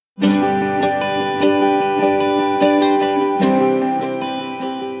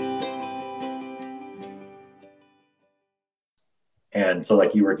And so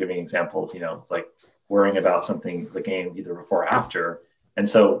like you were giving examples, it's like worrying about something, the game either before or after. And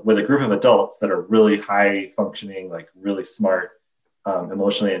so with a group of adults that are really high functioning, like really smart,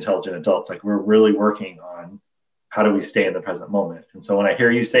 emotionally intelligent adults, like we're really working on how do we stay in the present moment. And so when I hear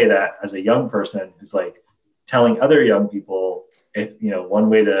you say that as a young person who's like telling other young people, if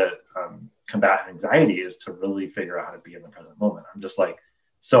one way to combat anxiety is to really figure out how to be in the present moment. I'm just like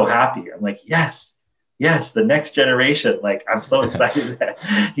so happy. I'm like, yes, the next generation. Like I'm so excited that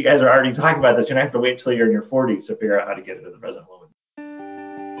you guys are already talking about this. You're gonna have to wait till you're in your 40s to figure out how to get into the present moment.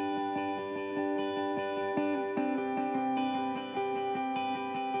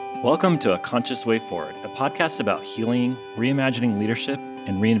 Welcome to A Conscious Way Forward, a podcast about healing, reimagining leadership,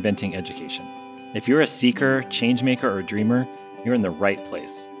 and reinventing education. If you're a seeker, changemaker, or dreamer, you're in the right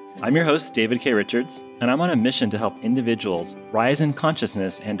place. I'm your host, David K. Richards, and I'm on a mission to help individuals rise in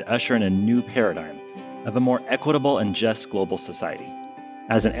consciousness and to usher in a new paradigm of a more equitable and just global society.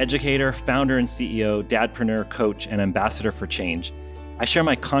 As an educator, founder and CEO, dadpreneur, coach, and ambassador for change, I share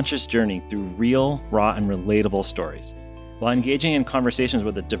my conscious journey through real, raw, and relatable stories, while engaging in conversations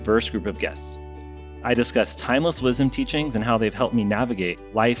with a diverse group of guests. I discuss timeless wisdom teachings and how they've helped me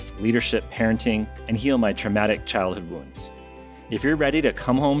navigate life, leadership, parenting, and heal my traumatic childhood wounds. If you're ready to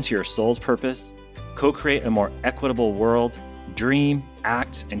come home to your soul's purpose, co-create a more equitable world, dream,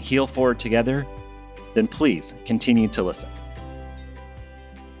 act, and heal forward together, then please continue to listen.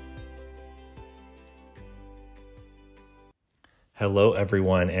 Hello,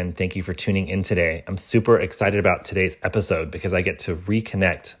 everyone, and thank you for tuning in today. I'm super excited about today's episode because I get to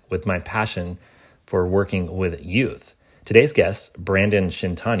reconnect with my passion for working with youth. Today's guest, Brandon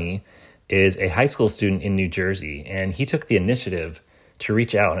Shintani, is a high school student in New Jersey, and he took the initiative to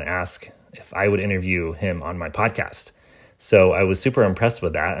reach out and ask if I would interview him on my podcast. So I was super impressed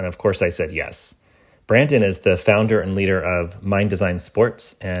with that, and of course I said yes. Brandon is the founder and leader of Mind Design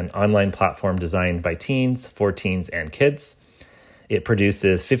Sports, an online platform designed by teens, for teens, and kids. It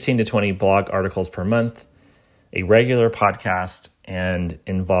produces 15 to 20 blog articles per month, a regular podcast, and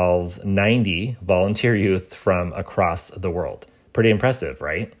involves 90 volunteer youth from across the world. Pretty impressive,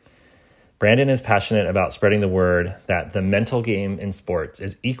 right? Brandon is passionate about spreading the word that the mental game in sports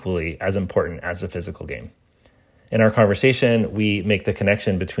is equally as important as the physical game. In our conversation, we make the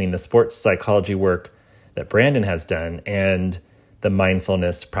connection between the sports psychology work that Brandon has done and the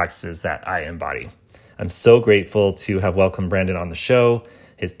mindfulness practices that I embody. I'm so grateful to have welcomed Brandon on the show.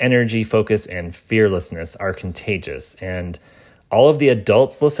 His energy, focus, and fearlessness are contagious, and all of the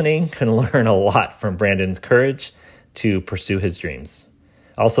adults listening can learn a lot from Brandon's courage to pursue his dreams.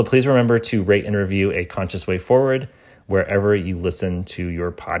 Also, please remember to rate and review A Conscious Way Forward wherever you listen to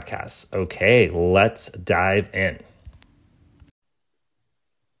your podcasts. Okay, let's dive in.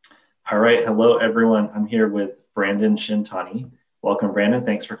 All right, hello everyone. I'm here with Brandon Shintani. Welcome, Brandon.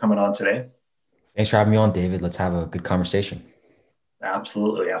 Thanks for coming on today. Thanks for having me on, David. Let's have a good conversation.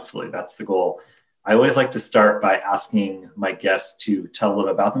 Absolutely. That's the goal. I always like to start by asking my guests to tell a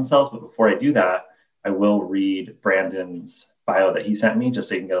little about themselves. But before I do that, I will read Brandon's bio that he sent me just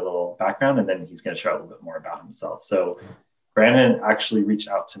so you can get a little background, and then he's going to share a little bit more about himself. So Brandon actually reached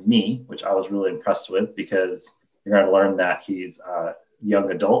out to me, which I was really impressed with because you're going to learn that he's a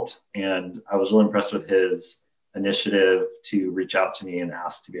young adult. And I was really impressed with his initiative to reach out to me and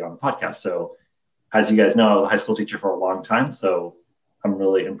ask to be on the podcast. So as you guys know, I was a high school teacher for a long time, so I'm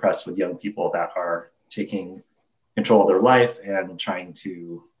really impressed with young people that are taking control of their life and trying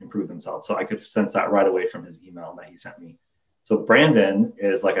to improve themselves. So I could sense that right away from his email that he sent me. So Brandon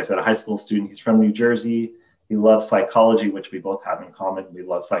is, like I said, a high school student. He's from New Jersey. He loves psychology, which we both have in common. We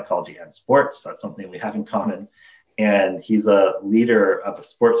love psychology and sports. That's something we have in common. And he's a leader of a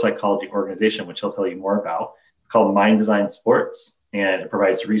sports psychology organization, which he'll tell you more about. It's called Mind Design Sports, and it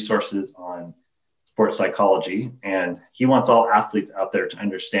provides resources on sports psychology, and he wants all athletes out there to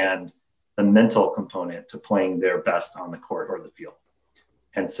understand the mental component to playing their best on the court or the field.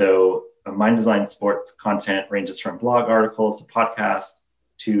 And so Mind Design Sports content ranges from blog articles to podcasts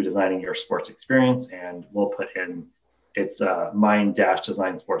to designing your sports experience. And we'll put in, it's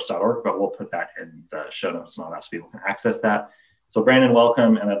mind-designsports.org, but we'll put that in the show notes and all that so people can access that. So Brandon,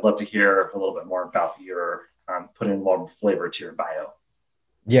 welcome. And I'd love to hear a little bit more about your putting more flavor to your bio.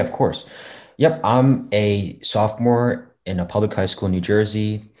 Yeah, of course. Yep, I'm a sophomore in a public high school in New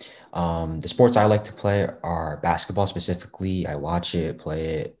Jersey. The sports I like to play are basketball specifically. I watch it, play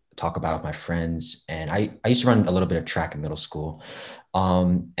it, talk about it with my friends. And I used to run a little bit of track in middle school.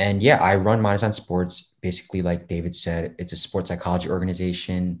 And yeah, I run Mind Design Sports. Basically, like David said, it's a sports psychology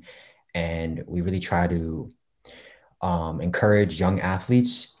organization. And we really try to encourage young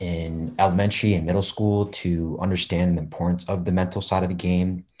athletes in elementary and middle school to understand the importance of the mental side of the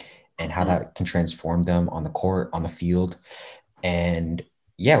game and how Mhm. that can transform them on the court, on the field. And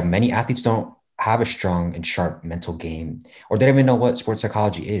yeah, many athletes don't have a strong and sharp mental game, or they don't even know what sports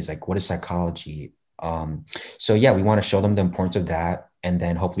psychology is. Like, what is psychology? So yeah, we want to show them the importance of that. And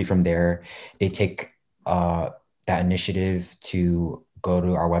then hopefully from there, they take that initiative to go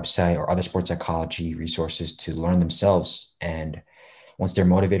to our website or other sports psychology resources to learn themselves. And once they're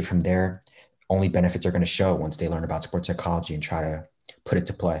motivated from there, only benefits are going to show once they learn about sports psychology and try to put it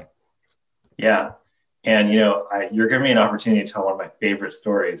to play. Yeah. And, you're giving me an opportunity to tell one of my favorite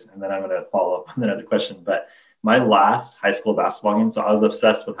stories, and then I'm going to follow up on another question. But my last high school basketball game, so I was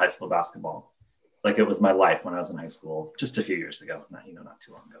obsessed with high school basketball. Like it was my life when I was in high school, just a few years ago, not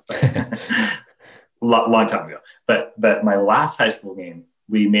too long ago, but long time ago. But my last high school game,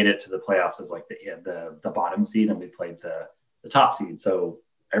 we made it to the playoffs as like the bottom seed, and we played the top seed. So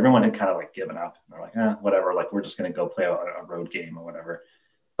everyone had kind of like given up. And they're like, whatever. Like we're just going to go play a road game or whatever.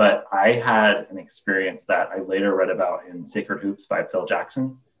 But I had an experience that I later read about in Sacred Hoops by Phil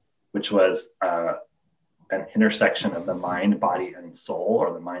Jackson, which was an intersection of the mind, body, and soul,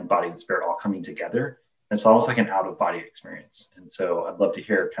 or the mind, body, and spirit all coming together. And it's almost like an out of body experience. And so I'd love to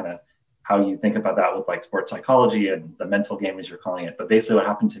hear kind of how you think about that with like sports psychology and the mental game, as you're calling it. But basically, what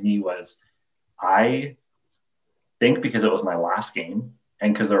happened to me was I think because it was my last game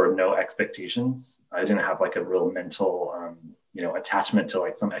and because there were no expectations, I didn't have like a real mental, attachment to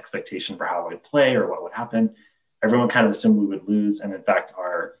like some expectation for how I would play or what would happen. Everyone kind of assumed we would lose. And in fact,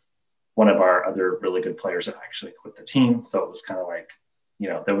 one of our other really good players had actually quit the team. So it was kind of like,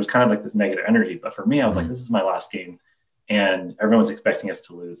 there was kind of like this negative energy. But for me, I was like, Mhm. this is my last game. And everyone's expecting us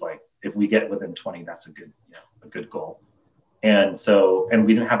to lose. Like if we get within 20, that's a good goal. And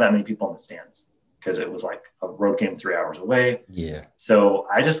we didn't have that many people in the stands because it was like a road game 3 hours away. Yeah. So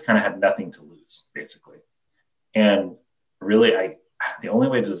I just kind of had nothing to lose, basically. And really, the only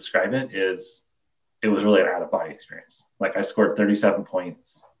way to describe it is it was really an out of body experience. Like I scored 37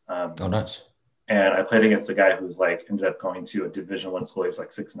 points. Oh, nice. And I played against a guy who's like ended up going to a Division I school. He was like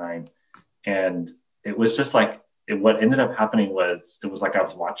 6'9", and it was just like what ended up happening was it was like I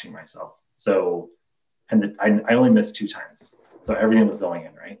was watching myself. So, and I only missed 2 times, so everything was going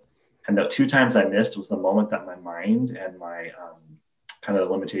in right. And the 2 times I missed was the moment that my mind and my kind of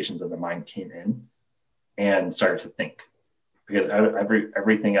the limitations of the mind came in and started to think, because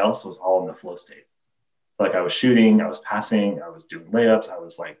everything else was all in the flow state. Like I was shooting, I was passing, I was doing layups, I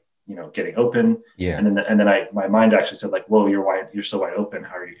was like, getting open. Yeah. And then my mind actually said like, whoa, you're so wide open.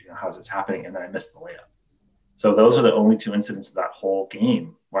 How are you, how is this happening? And then I missed the layup. So those are the only 2 incidents that whole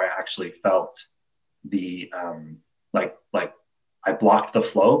game where I actually felt the, like I blocked the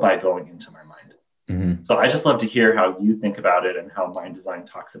flow by going into my mind. Mhm. So I just love to hear how you think about it and how mind design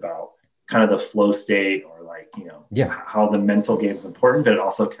talks about kind of the flow state, or like, Yeah. how the mental game is important, but it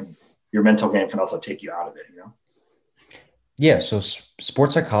also your mental game can also take you out of it. Yeah. So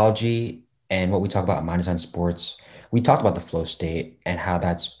sports psychology and what we talk about in mind design sports, we talked about the flow state and how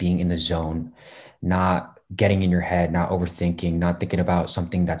that's being in the zone, not getting in your head, not overthinking, not thinking about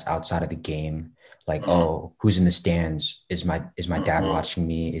something that's outside of the game. Like, oh, who's in the stands? Is my dad Mm-hmm. watching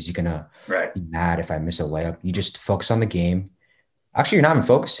me? Is he gonna Right. be mad if I miss a layup? You just focus on the game. Actually, you're not even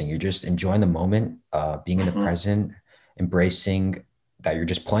focusing. You're just enjoying the moment, being in the Mm-hmm. present, embracing that you're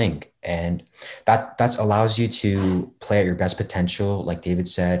just playing, and that allows you to play at your best potential, like David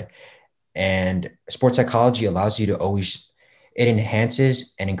said. And sports psychology allows you to always it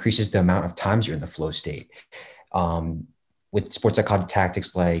enhances and increases the amount of times you're in the flow state. Um, with sports psychology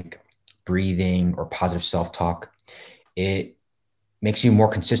tactics like breathing or positive self-talk, it makes you a more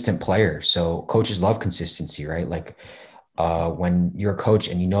consistent player. So coaches love consistency, right? Like when you're a coach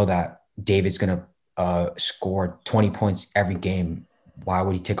and you know that David's gonna score 20 points every game, why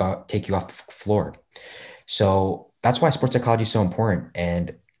would he take you off the floor? So that's why sports psychology is so important.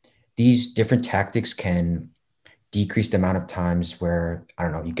 And these different tactics can decrease the amount of times where, I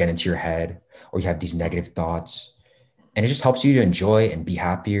don't know, you get into your head or you have these negative thoughts. And it just helps you to enjoy and be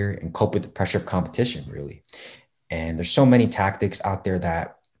happier and cope with the pressure of competition, really. And there's so many tactics out there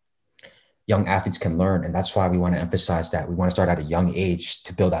that young athletes can learn. And that's why we want to emphasize that we want to start at a young age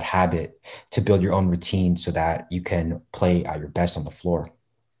to build that habit, to build your own routine so that you can play at your best on the floor.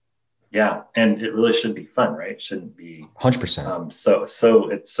 Yeah, and it really should be fun, right? It shouldn't be 100%. so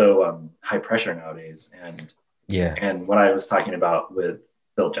it's so high pressure nowadays. Yeah. And what I was talking about with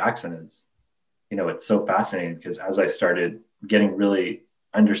Bill Jackson is, it's so fascinating because as I started getting really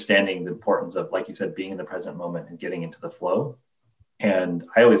understanding the importance of, like you said, being in the present moment and getting into the flow. And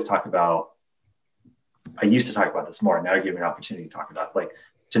I always talk about I used to talk about this more. Now you're giving me an opportunity to talk about it. Like,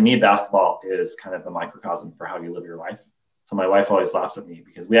 to me, basketball is kind of the microcosm for how you live your life. So my wife always laughs at me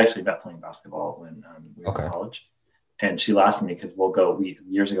because we actually met playing basketball when we were in Okay. college. And she laughs at me because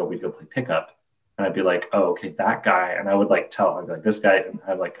years ago, we'd go play pickup. And I'd be like, oh, okay, that guy. And I would like I'd be like, this guy. And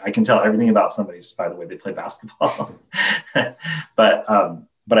I'm like, I can tell everything about somebody just by the way they play basketball. But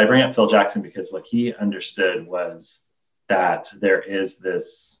I bring up Phil Jackson because what he understood was that there is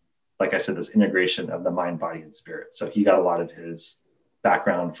this, like I said, this integration of the mind, body, and spirit. So he got a lot of his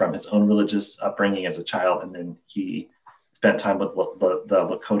background from his own religious upbringing as a child. And then he spent time with the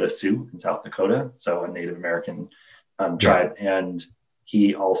Lakota Sioux in South Dakota, so a Native American Yeah. tribe. And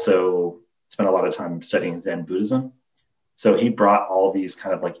he also spent a lot of time studying Zen Buddhism. So he brought all these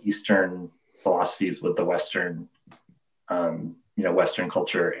kind of like Eastern philosophies with the Western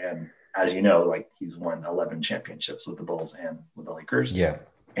culture. And as you know, like he's won 11 championships with the Bulls and with the Lakers. Yeah.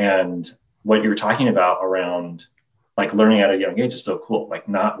 And what you were talking about around like learning at a young age is so cool. Like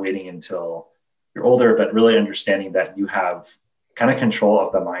not waiting until you're older, but really understanding that you have kind of control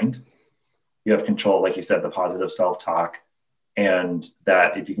of the mind. You have control, like you said, the positive self-talk, and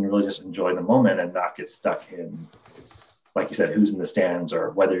that if you can really just enjoy the moment and not get stuck in, like you said, who's in the stands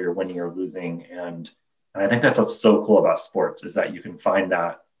or whether you're winning or losing. And I think that's what's so cool about sports is that you can find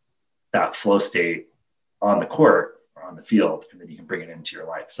that flow state on the court or on the field, and then you can bring it into your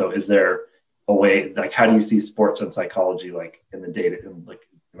life. So is there a way, like, how do you see sports and psychology, like in the data,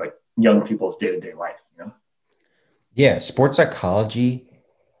 like young people's day-to-day life, you know? Yeah. Sports psychology,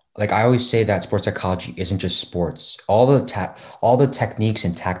 like I always say that sports psychology isn't just sports. All the techniques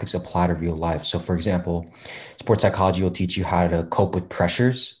and tactics apply to real life. So for example, sports psychology will teach you how to cope with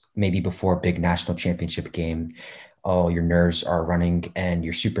pressures, maybe before a big national championship game. Oh, your nerves are running and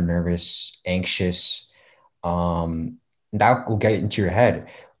you're super nervous, anxious. That will get into your head.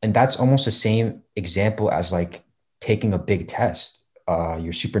 And that's almost the same example as like taking a big test.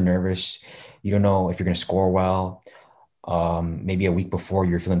 You're super nervous. You don't know if you're going to score well. Maybe a week before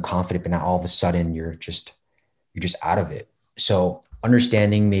you're feeling confident, but now all of a sudden you're just out of it. So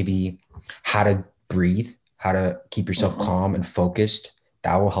understanding maybe how to breathe, how to keep yourself Mm-hmm. calm and focused,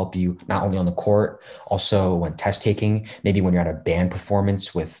 that will help you not only on the court, also when test taking, maybe when you're at a band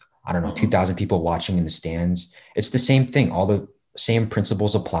performance with, I don't know, Mm-hmm. 2,000 people watching in the stands. It's the same thing. All the same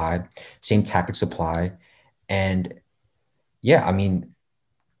principles apply, same tactics apply. And yeah, I mean,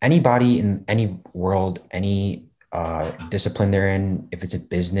 anybody in any world, any discipline they're in, if it's a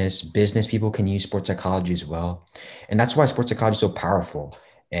business people can use sports psychology as well. And that's why sports psychology is so powerful.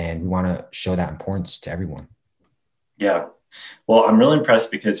 And we want to show that importance to everyone. Yeah. Well, I'm really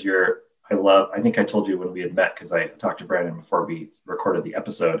impressed because I think I told you when we had met, because I talked to Brandon before we recorded the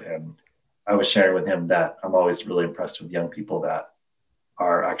episode, and I was sharing with him that I'm always really impressed with young people that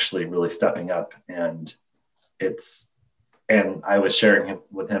are actually really stepping up. It's, and I was sharing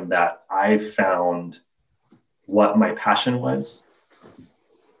with him that I found what my passion was.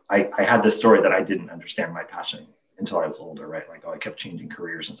 I had this story that I didn't understand my passion until I was older, right? Like, oh, I kept changing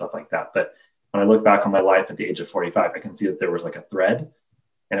careers and stuff like that. But when I look back on my life at the age of 45, I can see that there was like a thread.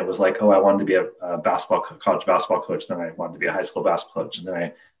 And it was like, oh, I wanted to be a college basketball coach. Then I wanted to be a high school basketball coach. And then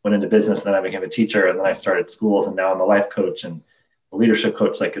I went into business. Then I became a teacher. And then I started schools. And now I'm a life coach and a leadership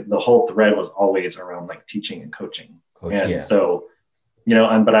coach. Like the whole thread was always around like teaching and coaching. Coach, And yeah. so,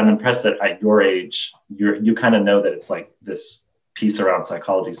 but I'm impressed that at your age, you kind of know that it's like this piece around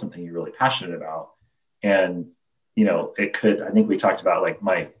psychology, something you're really passionate about. And, I think we talked about like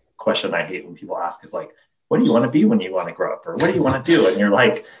my question I hate when people ask is like, what do you want to be when you want to grow up? Or what do you want to do? And you're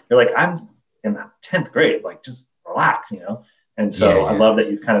like, I'm in the 10th grade, like just relax. And Yeah, so I yeah. love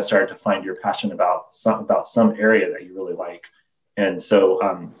that you've kind of started to find your passion about some area that you really like. And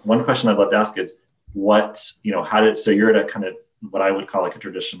so one question I'd love to ask is so you're at a kind of what I would call like a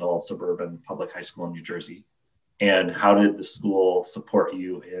traditional suburban public high school in New Jersey. And how did the school support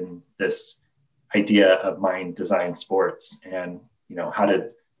you in this idea of mind design sports? And, how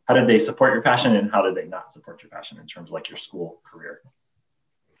did they support your passion and how did they not support your passion in terms of like your school career?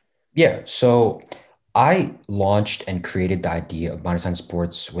 Yeah. So I launched and created the idea of Mind Design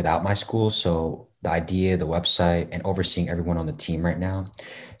Sports without my school. So the idea, the website, and overseeing everyone on the team right now.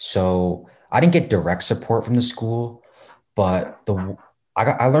 So I didn't get direct support from the school, Yeah. but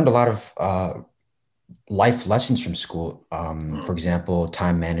I learned a lot of life lessons from school. For Mm-hmm. example,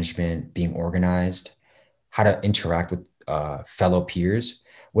 time management, being organized, how to interact with fellow peers.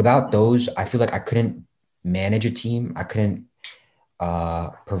 Without those, I feel like I couldn't manage a team. I couldn't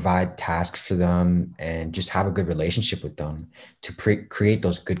provide tasks for them and just have a good relationship with them to create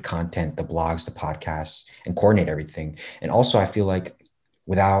those good content, the blogs, the podcasts, and coordinate everything. And also, I feel like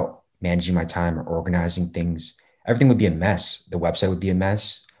without managing my time or organizing things, everything would be a mess. The website would be a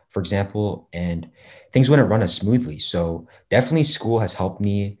mess, for example, and things wouldn't run as smoothly. So definitely school has helped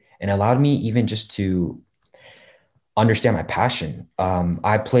me and allowed me even just to understand my passion.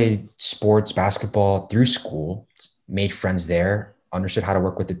 I played sports, basketball through school, made friends there, understood how to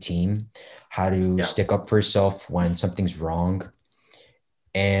work with the team, how to Yeah. stick up for yourself when something's wrong.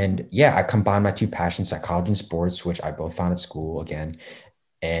 And yeah, I combined my two passions, psychology and sports, which I both found at school again.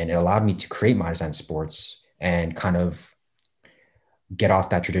 And it allowed me to create my design sports and kind of get off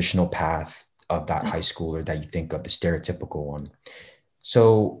that traditional path of that high schooler that you think of, the stereotypical one.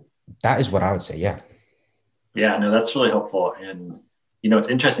 So that is what I would say. Yeah. Yeah, no, that's really helpful. And, it's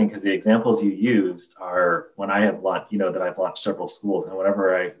interesting because the examples you used are when I have launched, that I've launched several schools. And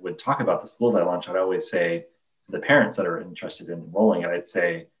whenever I would talk about the schools I launched, I'd always say to the parents that are interested in enrolling, I'd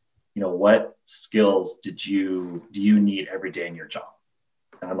say, what skills do you need every day in your job?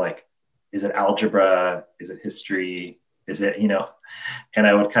 And I'm like, is it algebra? Is it history? Is it, and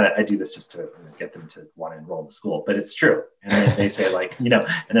I do this just to get them to want to enroll in the school, but it's true. And then they say like, and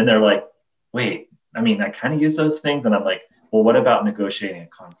then they're like, wait, I mean, I kind of use those things. And I'm like, well, what about negotiating a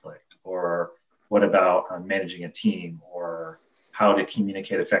conflict? Or what about managing a team? Or how to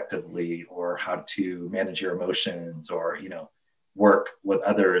communicate effectively? Or how to manage your emotions? Or, work with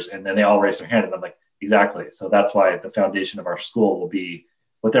others? And then they all raise their hand. And I'm like, exactly. So that's why the foundation of our school will be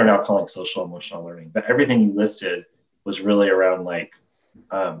what they're now calling social emotional learning. But everything you listed was really around like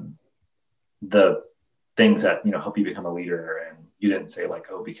um, the things that help you become a leader. And you didn't say like,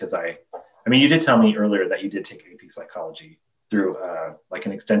 oh, because I mean, you did tell me earlier that you did take AP psychology through like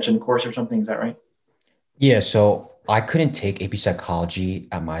an extension course or something. Is that right? Yeah, so I couldn't take AP psychology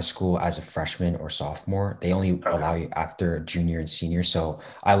at my school as a freshman or sophomore. They only Okay. allow you after junior and senior. So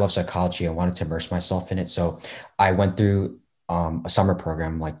I love psychology. I wanted to immerse myself in it. So I went through a summer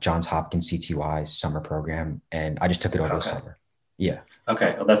program like Johns Hopkins CTY summer program, and I just took it over the Okay. summer. Yeah.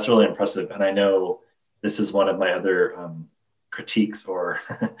 Okay. Well, that's really impressive. And I know this is one of my other critiques or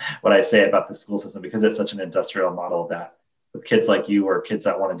what I say about the school system because it's such an industrial model that with kids like you or kids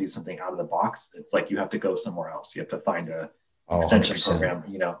that want to do something out of the box, it's like you have to go somewhere else. You have to find a Oh, extension 100%. program.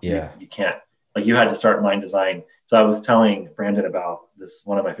 Yeah. You can't like you had to start mind design. So I was telling Brandon about this.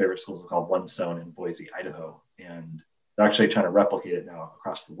 One of my favorite schools is called One Stone in Boise, Idaho, and they're actually trying to replicate it now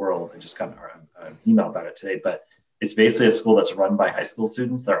across the world. I just got an email about it today, but it's basically a school that's run by high school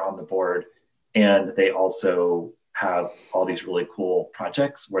students. They're on the board, and they also have all these really cool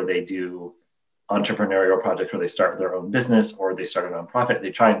projects where they do entrepreneurial projects where they start their own business or they start a nonprofit.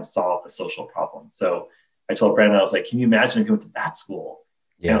 They try and solve a social problem. So I told Brandon, I was like, can you imagine going to that school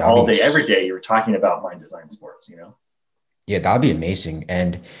Yeah, and that'd all be day, every day, you were talking about mind design sports? Yeah, that'd be amazing.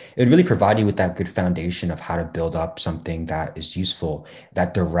 And it would really provide you with that good foundation of how to build up something that is useful,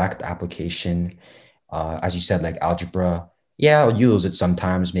 that direct application. As you said, like algebra. Yeah, I'll use it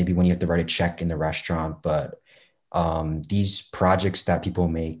sometimes, maybe when you have to write a check in the restaurant. But these projects that people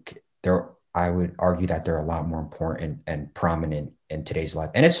make, I would argue that they're a lot more important and prominent in today's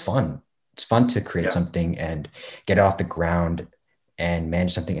life. And it's fun. It's fun to create Yeah. something and get it off the ground and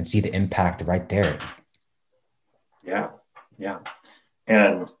manage something and see the impact right there. Yeah. Yeah.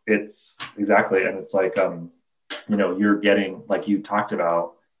 And it's exactly, and it's like, you're getting, like you talked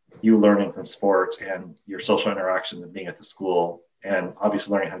about, you learning from sports and your social interactions and being at the school and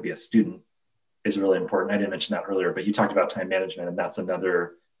obviously learning how to be a student is really important. I didn't mention that earlier, but you talked about time management, and that's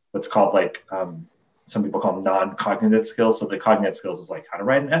another what's called like some people call them non-cognitive skills. So the cognitive skills is like how to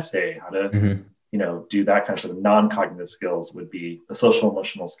write an essay, how to Mhm. do that kind of stuff. Non-cognitive skills would be the social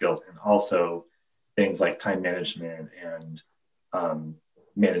emotional skills, and also things like time management and um,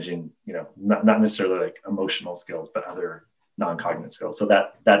 managing, not necessarily like emotional skills, but other non-cognitive skills. So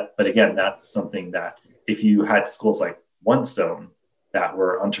but again, that's something that if you had schools like One Stone that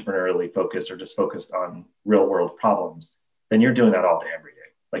were entrepreneurially focused or just focused on real world problems, then you're doing that all day, every day.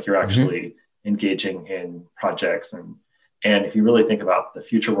 Like you're Mhm. actually engaging in projects and if you really think about the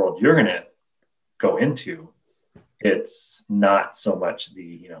future world you're going to go into, it's not so much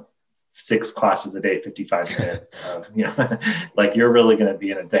the, 6 classes a day, 55 minutes of, like you're really going to be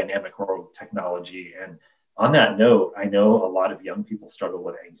in a dynamic world of technology. And on that note, I know a lot of young people struggle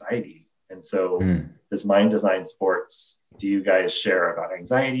with anxiety. And so Mm. does mind design sports, do you guys share about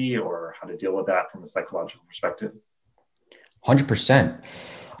anxiety or how to deal with that from a psychological perspective? 100%.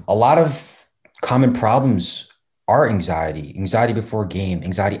 A lot of common problems are anxiety, anxiety before game,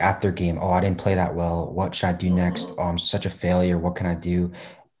 anxiety after game. Oh, I didn't play that well. What should I do next? Mm-hmm. Oh, I'm such a failure. What can I do?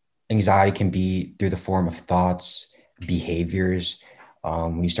 Anxiety can be through the form of thoughts, behaviors,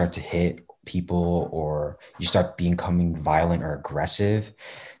 when you start to hit people or you start becoming violent or aggressive. Mhm.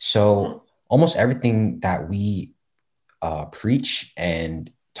 So almost everything that we preach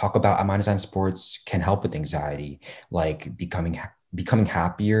and talk about at Mind Design Sports can help with anxiety, like becoming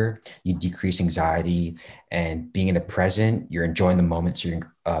happier. You decrease anxiety and being in the present. You're enjoying the moment, so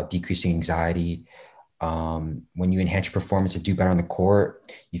you're decreasing anxiety. When you enhance your performance and do better on the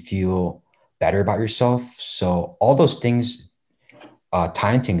court, you feel better about yourself. So all those things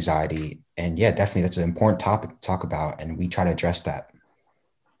tie into anxiety. And yeah, definitely that's an important topic to talk about, and we try to address that.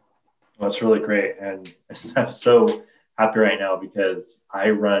 That's really great. And I'm so happy right now because I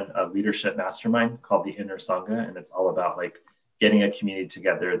run a leadership mastermind called the Inner Sangha, and it's all about like getting a community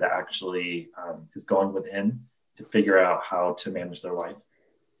together that actually is going within to figure out how to manage their life.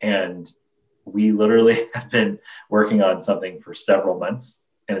 And we literally have been working on something for several months,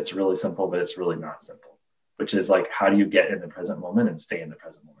 and it's really simple, but it's really not simple, which is like, how do you get in the present moment and stay in the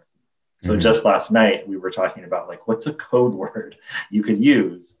present moment? So Mhm. just last night, we were talking about like, what's a code word you could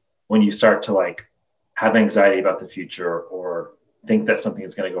use when you start to like have anxiety about the future or think that something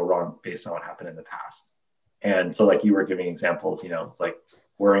is going to go wrong based on what happened in the past. And so, like you were giving examples, it's like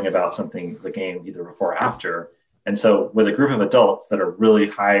worrying about something, the game, either before or after. And so, with a group of adults that are really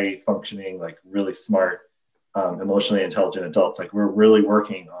high functioning, like really smart, emotionally intelligent adults, like we're really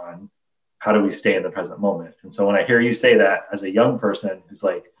working on how do we stay in the present moment. And so, when I hear you say that as a young person who's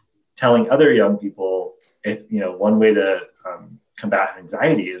like telling other young people, if one way to combat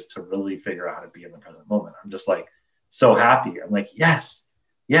anxiety is to really figure out how to be in the present moment. I'm just like so happy. I'm like, yes,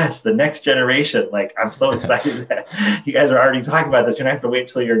 the next generation. Like, I'm so excited that you guys are already talking about this. You don't have to wait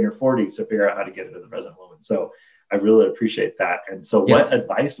till you're in your 40s to figure out how to get into the present moment. So I really appreciate that. And so, what Yep.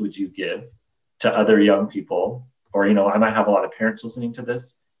 advice would you give to other young people? Or, I might have a lot of parents listening to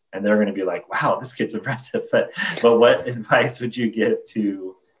this, and they're going to be like, "Wow, this kid's impressive." But what advice would you give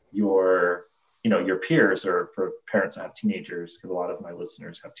to your your peers or for parents that have teenagers, because a lot of my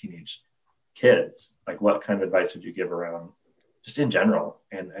listeners have teenage kids? Like, what kind of advice would you give around just in general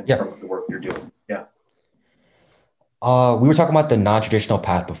and Yep. from the work you're doing? Yeah. We were talking about the non-traditional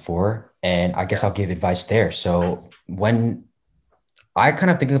path before, and I guess Yeah. I'll give advice there. So when I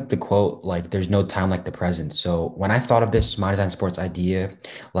kind of think of the quote like there's no time like the present. So when I thought of this mind design sports idea,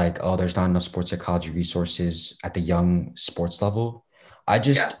 like, oh, there's not enough sports psychology resources at the young sports level, I Yeah.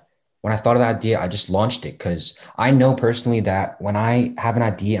 just when I thought of that idea, I just launched it because I know personally that when I have an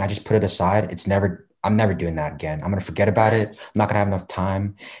idea and I just put it aside, I'm never doing that again. I'm gonna forget about it. Right. I'm not gonna have enough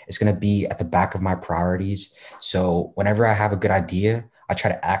time. It's gonna be at the back of my priorities. So whenever I have a good idea, I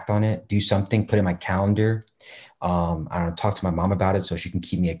try to act on it, do something, put it in my calendar. I don't know, talk to my mom about it so she can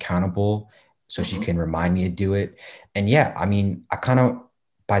keep me accountable, so she Mm-hmm. can remind me to do it. And yeah, I mean, I kind of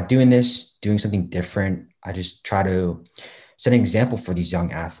by doing this, doing something different, I just try to set an example for these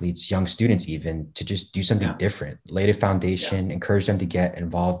young athletes, young students, even to just do something Yeah. different, lay the Yeah. foundation, encourage them to get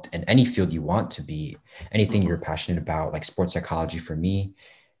involved in any field you want to be, anything you're Mm-hmm. passionate about, like sports psychology for me.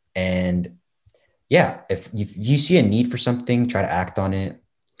 And yeah, if you see a need for something, try to act on it.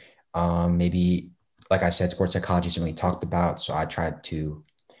 Maybe, like I said, sports psychology is really talked about, so I tried to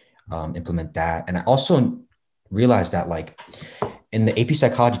implement that. And I also realized that, like, in the AP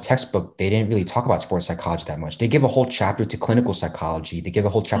psychology textbook, they didn't really talk about sports psychology that much. They give a whole chapter to clinical psychology. They give a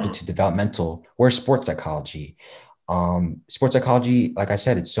whole chapter Mm-hmm. to developmental. Where's sports psychology? Sports psychology, like I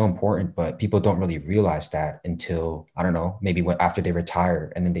said, it's so important, but people don't really realize that until, I don't know, maybe after they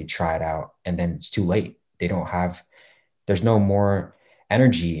retire and then they try it out and then it's too late. There's no more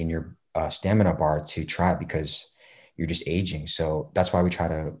energy in your stamina bar to try it because you're just aging. So that's why we try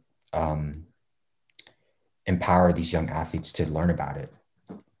to um, empower these young athletes to learn about it.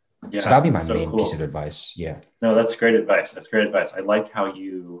 So Yeah. that'd be my That's so main piece of cool. advice. Yeah. No, that's great advice. That's great advice. I like how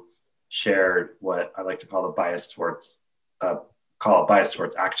you shared what I like to call the uh, bias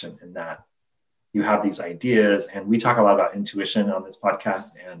towards action, in that you have these ideas, and we talk a lot about intuition on this podcast.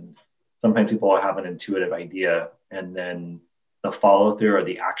 And sometimes people will have an intuitive idea, and then the follow through or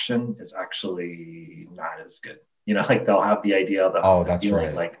the action is actually not as good. Like they'll have the idea, Oh, the that's feeling,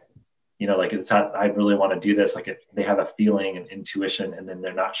 right. like like it's not, I really want to do this. Like they have a feeling and intuition, and then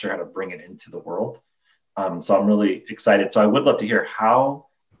they're not sure how to bring it into the world. So I'm really excited. So I would love to hear, how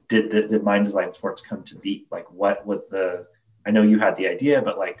did Mind Design Sports come to be? Like, what was the? I know you had the idea,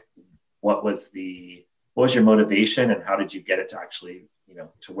 but like, what was your motivation, and how did you get it to actually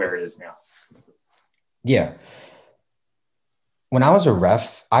to where it is now? Yeah. When I was a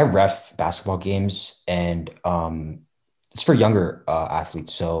ref, I ref basketball games and it's for younger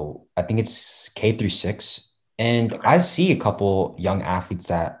athletes. So I think it's K through 6. And Okay. I see a couple young athletes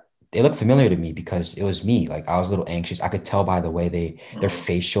that they look familiar to me because it was me. Like I was a little anxious. I could tell by the way their Mm,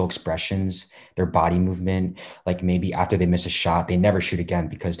 facial expressions, their body movement. Like maybe after they miss a shot, they never shoot again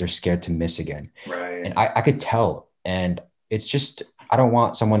because they're scared to miss again. right. And I could tell. And it's just I don't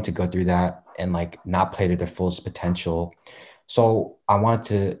want someone to go through that and like not play to their fullest potential. So I wanted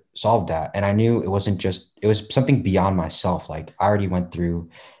to solve that. And I knew it was something beyond myself. Like I already went through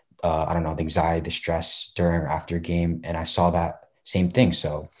I don't know, the anxiety, the stress during or after a game. And I saw that same thing.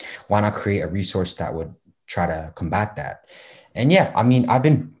 So why not create a resource that would try to combat that? And yeah, I mean,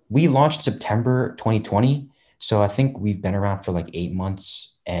 we launched September 2020. So I think we've been around for like 8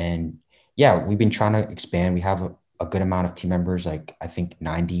 months. And yeah, we've been trying to expand. We have a good amount of team members, like I think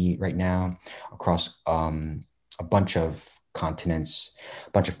 90 right now across a bunch of continents, a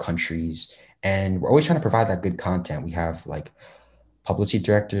bunch of countries. And we're always trying to provide that good content. We have like publicity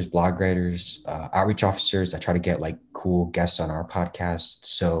directors, blog writers, outreach officers. I try to get like cool guests on our podcast.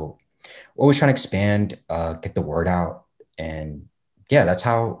 So we're always trying to expand, get the word out. And yeah, that's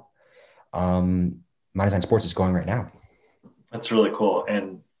how My Design Sports is going right now. That's really cool.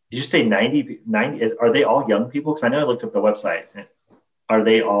 And you say 90 are they all young people? Because I know I looked up the website. Are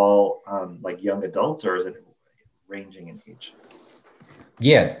they all like young adults or is it ranging in age?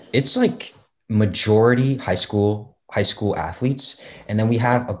 Yeah, it's like majority high school athletes, and then we Okay.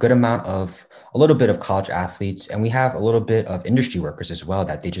 have a little bit of college athletes, and we have a little bit of industry workers as well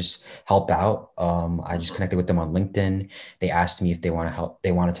that they just help out. I just Mhm. connected with them on LinkedIn. They asked me if they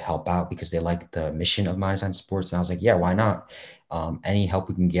wanted to help out because they like the mission of My Design Sports, and I was like, yeah, why not? Any help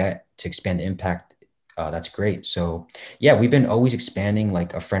we can get to expand the impact. That's great. So yeah, we've been always expanding.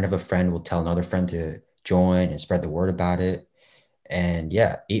 Like a friend of a friend will tell another friend to join and spread the word about it. And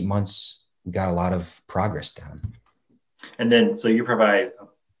yeah, 8 months, we got a lot of progress down. And then, so you provide,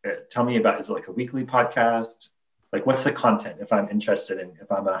 tell me about, is it like a weekly podcast? Like, what's the content if I'm interested in,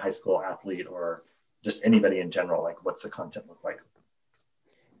 if I'm a high school athlete or just anybody in general, like, what's the content look like?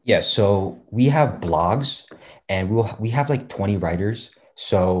 Yeah, so we have blogs and we have like 20 writers.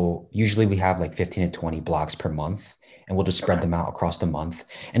 So usually we have like 15 to 20 blogs per month and we'll just spread Okay. them out across the month.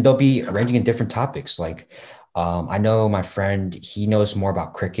 And they'll be Okay. ranging in different topics. Like I know my friend, he knows more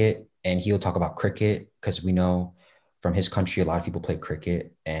about cricket and he'll talk about cricket because we know from his country a lot of people play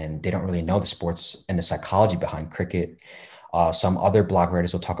cricket and they don't really know the sports and the psychology behind cricket. Some other blog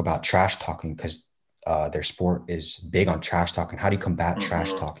writers will talk about trash talking because their sport is big on trash talking. How do you combat trash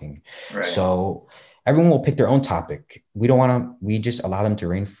Mm-hmm. talking? Right. So everyone will pick their own topic. We don't want to, we just allow them to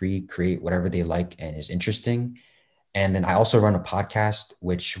reign free, create whatever they like and is interesting. And then I also run a podcast,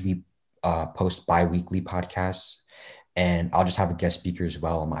 which we post bi-weekly podcasts. And I'll just have a guest speaker as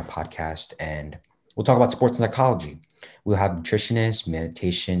well on my podcast. And we'll talk about sports and psychology. We'll have nutritionists,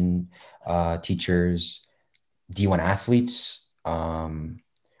 meditation teachers, D1 athletes.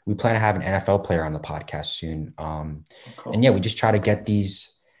 We plan to have an NFL player on the podcast soon. And Cool. yeah, we just try to get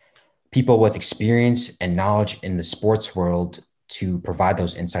these people with experience and knowledge in the sports world to provide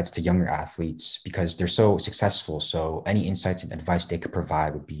those insights to younger athletes because they're so successful. So any insights and advice they could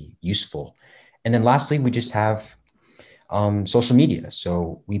provide would be useful. And then lastly, we just have social media.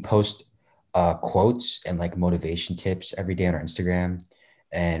 So we post quotes and like motivation tips every day on our Instagram.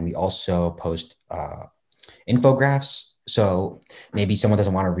 And we also post infographics. So maybe someone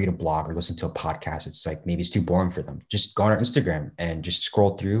doesn't want to read a blog or listen to a podcast. It's like maybe it's too boring for them. Just go on our Instagram and just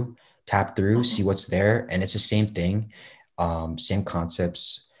scroll through, tap through, Mm-hmm. see what's there. And it's the same thing, same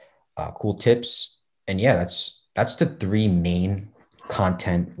concepts, cool tips. And yeah, that's the three main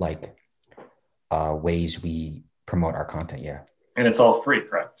content like ways we promote our content. Yeah. And it's all free,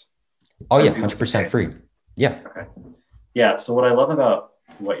 correct? Oh Or yeah, do people have to 100% pay? free. Yeah. Okay. Yeah. So what I love about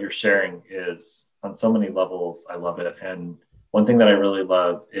what you're sharing is on so many levels, I love it. And one thing that I really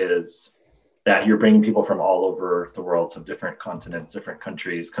love is that you're bringing people from all over the world, so different continents, different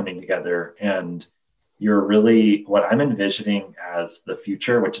countries coming together. And you're really what I'm envisioning as the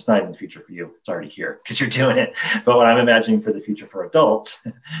future, which is not even the future for you, it's already here because you're doing it. But what I'm imagining for the future for adults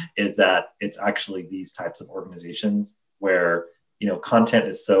is that it's actually these types of organizations where, content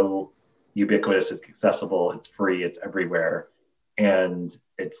is so ubiquitous, it's accessible, it's free, it's everywhere. And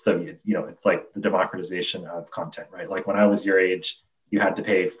it's so, it's like the democratization of content, right? Like when I was your age, you had to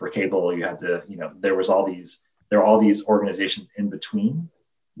pay for cable, you had to, there are all these organizations in between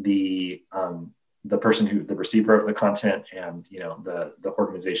the person who the receiver of the content and the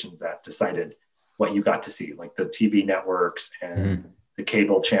organizations that decided what you got to see, like the TV networks and Mhm. the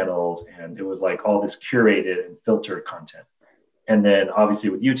cable channels, and it was like all this curated and filtered content. And then obviously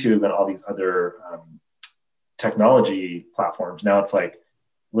with YouTube and all these other technology platforms, now it's like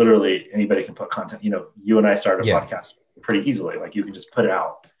literally anybody can put content. You and I started a Yeah. podcast pretty easily. Like you can just put it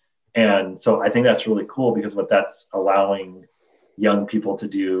out. And so I think that's really cool because what that's allowing young people to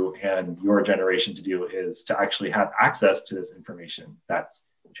do and your generation to do is to actually have access to this information that's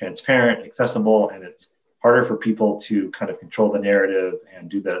transparent, accessible, and it's harder for people to kind of control the narrative and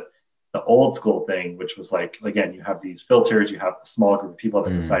do the old school thing, which was like, again, you have these filters, you have a small group of people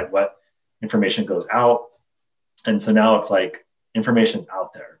that Mm, decide what information goes out. And so now it's like information's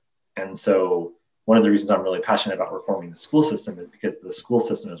out there. And so one of the reasons I'm really passionate about reforming the school system is because the school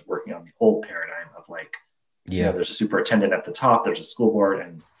system is working on the old paradigm of like, yeah. there's a superintendent at the top, there's a school board,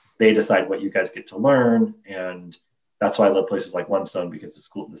 and they decide what you guys get to learn. And that's why I love places like One Stone because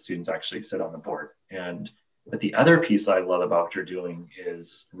the students actually sit on the board. And but the other piece I love about what you're doing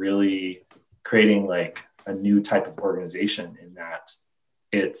is really creating like a new type of organization in that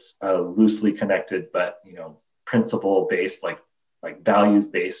it's a loosely connected, but principle based, like values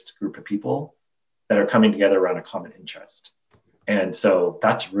based group of people that are coming together around a common interest. And so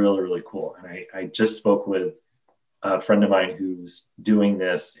that's really, really cool. And I just spoke with a friend of mine who's doing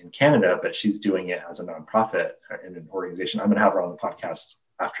this in Canada, but she's doing it as a nonprofit in an organization. I'm going to have her on the podcast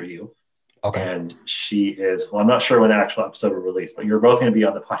after you. Okay. And she is, well, I'm not sure when the actual episode will release, but you're both going to be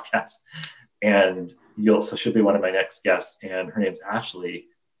on the podcast. And so she'll be one of my next guests. And her name's Ashley.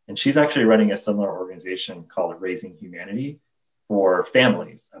 And she's actually running a similar organization called Raising Humanity for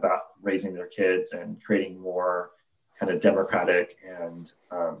families about raising their kids and creating more kind of democratic and,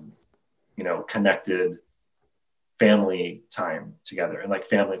 connected family time together and like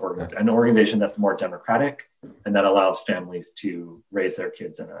family Okay. organization, an organization that's more democratic and that allows families to raise their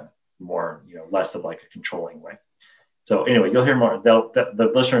kids in a more, less of like a controlling way. So anyway, you'll hear more.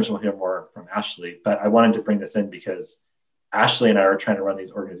 The listeners will hear more from Ashley, but I wanted to bring this in because Ashley and I are trying to run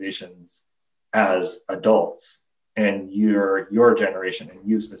these organizations as adults, and your generation and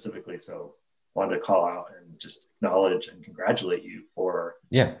you specifically. So wanted to call out and just acknowledge and congratulate you for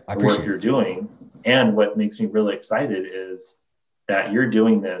Yeah, I the work appreciate it. you're doing. And what makes me really excited is that you're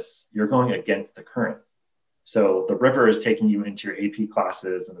doing this, you're going against the current. So the river is taking you into your AP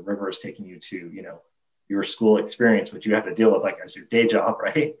classes and the river is taking you to, your school experience, which you have to deal with like as your day job,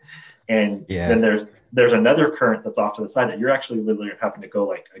 right? And then Yeah. there's another current that's off to the side that you're actually literally having to go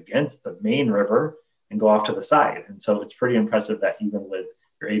like against the main river and go off to the side. And so it's pretty impressive that even with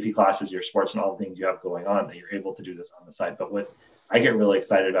your AP classes, your sports, and all the things you have going on, that you're able to do this on the side. But what I get really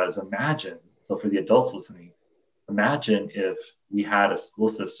excited about is imagine, so for the adults listening, imagine if we had a school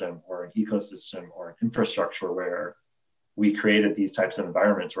system or an ecosystem or an infrastructure where we created these types of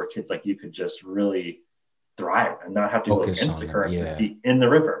environments where kids like you could just really thrive and not have to go Focus against on the them. current, but Yeah. be in the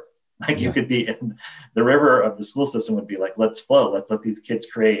river. Like you Yeah. could be in the river of the school system would be like, let's flow, let's let these kids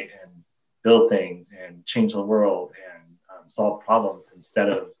create and build things and change the world and solve problems instead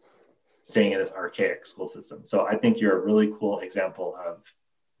of staying in this archaic school system. So I think you're a really cool example of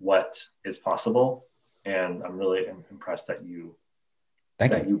what is possible. And I'm really impressed that you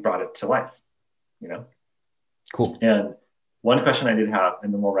Thank you. brought it to life, you know? Cool. And one question I did have,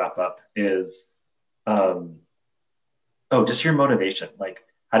 and then we'll wrap up, is um, just your motivation. Like,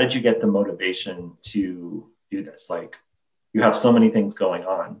 how did you get the motivation to do this? Like, you have so many things going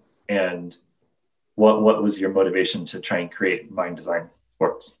on, and what was your motivation to try and create Mind Design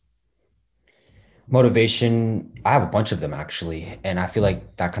Sports? Motivation, I have a bunch of them actually, and I feel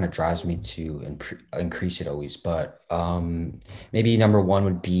like that kind of drives me to increase it always. But maybe number one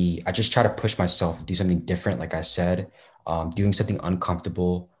would be I just try to push myself, do something different, like I said, doing something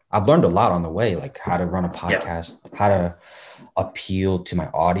uncomfortable. I've learned a lot on the way, like how to run a Yeah. podcast, how to appeal to my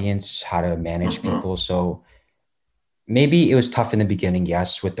audience, how to manage Mm-hmm. people. So maybe it was tough in the beginning,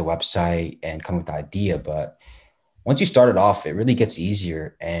 yes, with the website and coming with the idea, but once you start it off, it really gets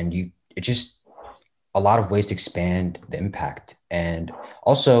easier, and it just a lot of ways to expand the impact. And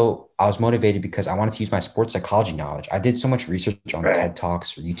also, I was motivated because I wanted to use my sports psychology knowledge. I did so much research on Right. TED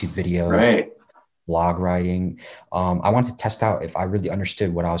Talks or YouTube videos, Right. blog writing. I wanted to test out if I really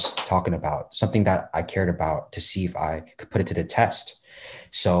understood what I was talking about, something that I cared about, to see if I could put it to the test.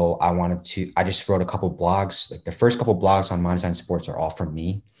 So I just wrote a couple blogs. Like the first couple blogs on Mind Design Sports are all from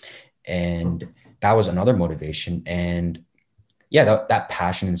me. And that was another motivation. And yeah, that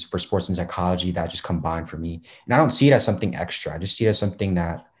passion is for sports and psychology that just combined for me. And I don't see it as something extra. I just see it as something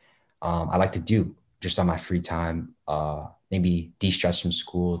that I like to do just on my free time. Maybe de-stress from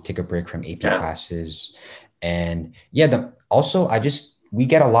school, take a break from AP Yeah. classes. And yeah, also we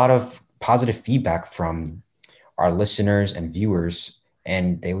get a lot of positive feedback from our listeners and viewers,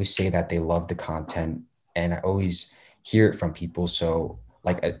 and they always say that they love the content. And I always hear it from people. So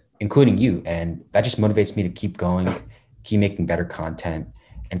like, including you, and that just motivates me to keep going, keep making better content,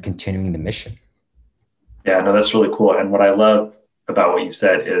 and continuing the mission. Yeah, no, that's really cool. And what I love about what you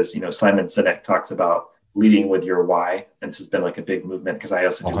said is, Simon Sinek talks about leading with your why. And this has been like a big movement because I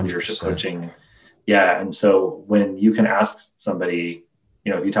also do leadership 100%. coaching. Yeah. And so when you can ask somebody,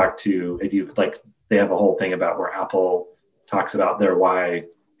 if you like, they have a whole thing about where Apple talks about their why.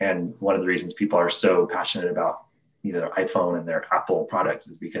 And one of the reasons people are so passionate about their iPhone and their Apple products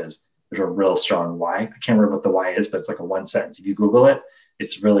is because there's a real strong why. I can't remember what the why is, but it's like a one sentence. If you Google it,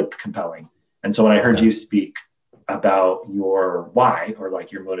 it's really compelling. And so when I heard Okay. you speak about your why, or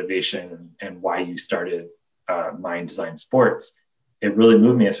like your motivation and why you started Mind Design Sports, it really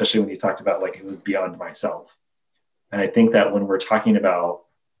moved me, especially when you talked about like it was beyond myself. And I think that when we're talking about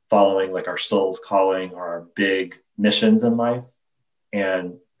following like our soul's calling or our big missions in life,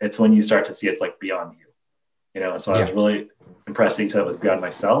 and it's when you start to see it's like beyond you, So I was Yeah. really impressed that you said it was beyond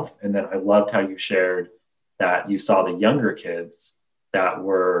myself. And then I loved how you shared that you saw the younger kids that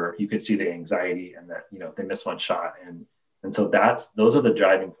were, you could see the anxiety and that, they missed one shot. And so those are the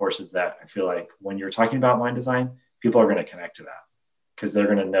driving forces that I feel like when you're talking about mind design, people are going to connect to that because they're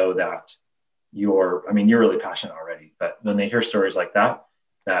going to know that you're really passionate already, but when they hear stories like that,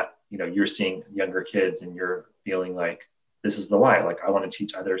 you're seeing younger kids and you're feeling like this is the why, like I want to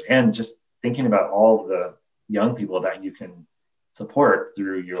teach others, and just thinking about all the young people that you can support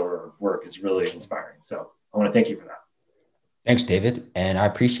through your work is really inspiring. So I want to thank you for that. Thanks, David. And I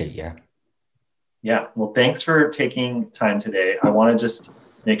appreciate it. Yeah. Yeah. Well, thanks for taking time today. I want to just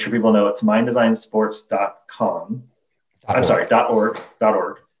make sure people know it's minddesignsports.com. I'm sorry, .org.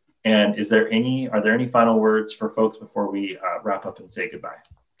 .org. And are there any final words for folks before we wrap up and say goodbye?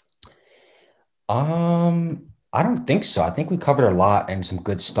 I don't think so. I think we covered a lot and some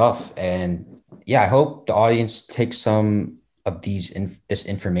good stuff. And yeah, I hope the audience takes some of this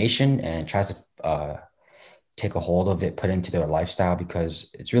information and tries to take a hold of it, put it into their lifestyle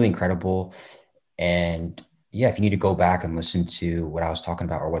because it's really incredible. And yeah, if you need to go back and listen to what I was talking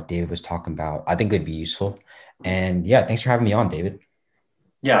about or what David was talking about, I think it'd be useful. And yeah, thanks for having me on, David.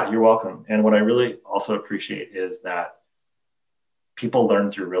 Yeah, you're welcome. And what I really also appreciate is that people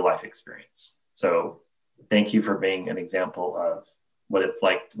learn through real life experience. So thank you for being an example of what it's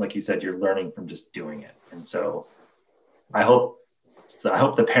like you said, you're learning from just doing it. And so I hope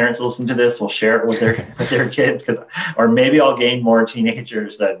the parents listen to this will share it with their kids, or maybe I'll gain more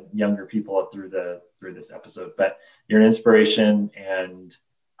teenagers than younger people through this episode. But you're an inspiration, and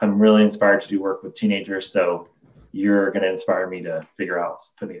I'm really inspired to do work with teenagers. So you're going to inspire me to figure out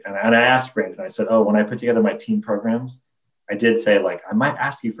something. And I asked Brandon, I said, when I put together my teen programs, I did say like I might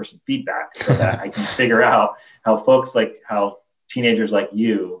ask you for some feedback so that I can figure out how teenagers like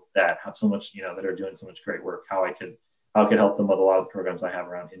you that have so much, that are doing so much great work, how I could help them with a lot of the programs I have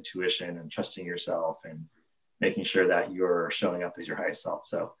around intuition and trusting yourself and making sure that you're showing up as your highest self.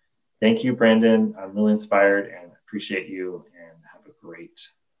 So thank you, Brandon. I'm really inspired and appreciate you, and have a great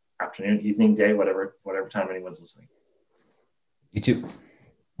afternoon, evening, day, whatever time anyone's listening. You too.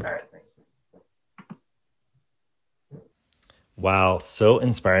 All right. Thanks. Wow, so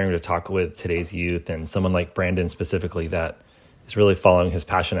inspiring to talk with today's youth and someone like Brandon specifically that is really following his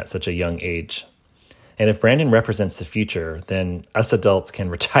passion at such a young age. And if Brandon represents the future, then us adults can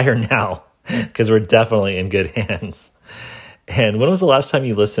retire now because we're definitely in good hands. And when was the last time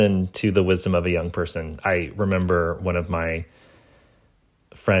you listened to the wisdom of a young person? I remember one of my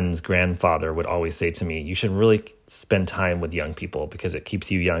friend's grandfather would always say to me, you should really spend time with young people because it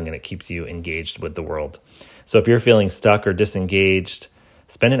keeps you young and it keeps you engaged with the world. So if you're feeling stuck or disengaged,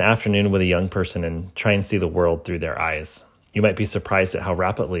 spend an afternoon with a young person and try and see the world through their eyes. You might be surprised at how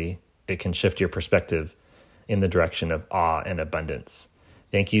rapidly it can shift your perspective in the direction of awe and abundance.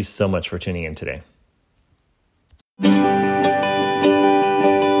 Thank you so much for tuning in today.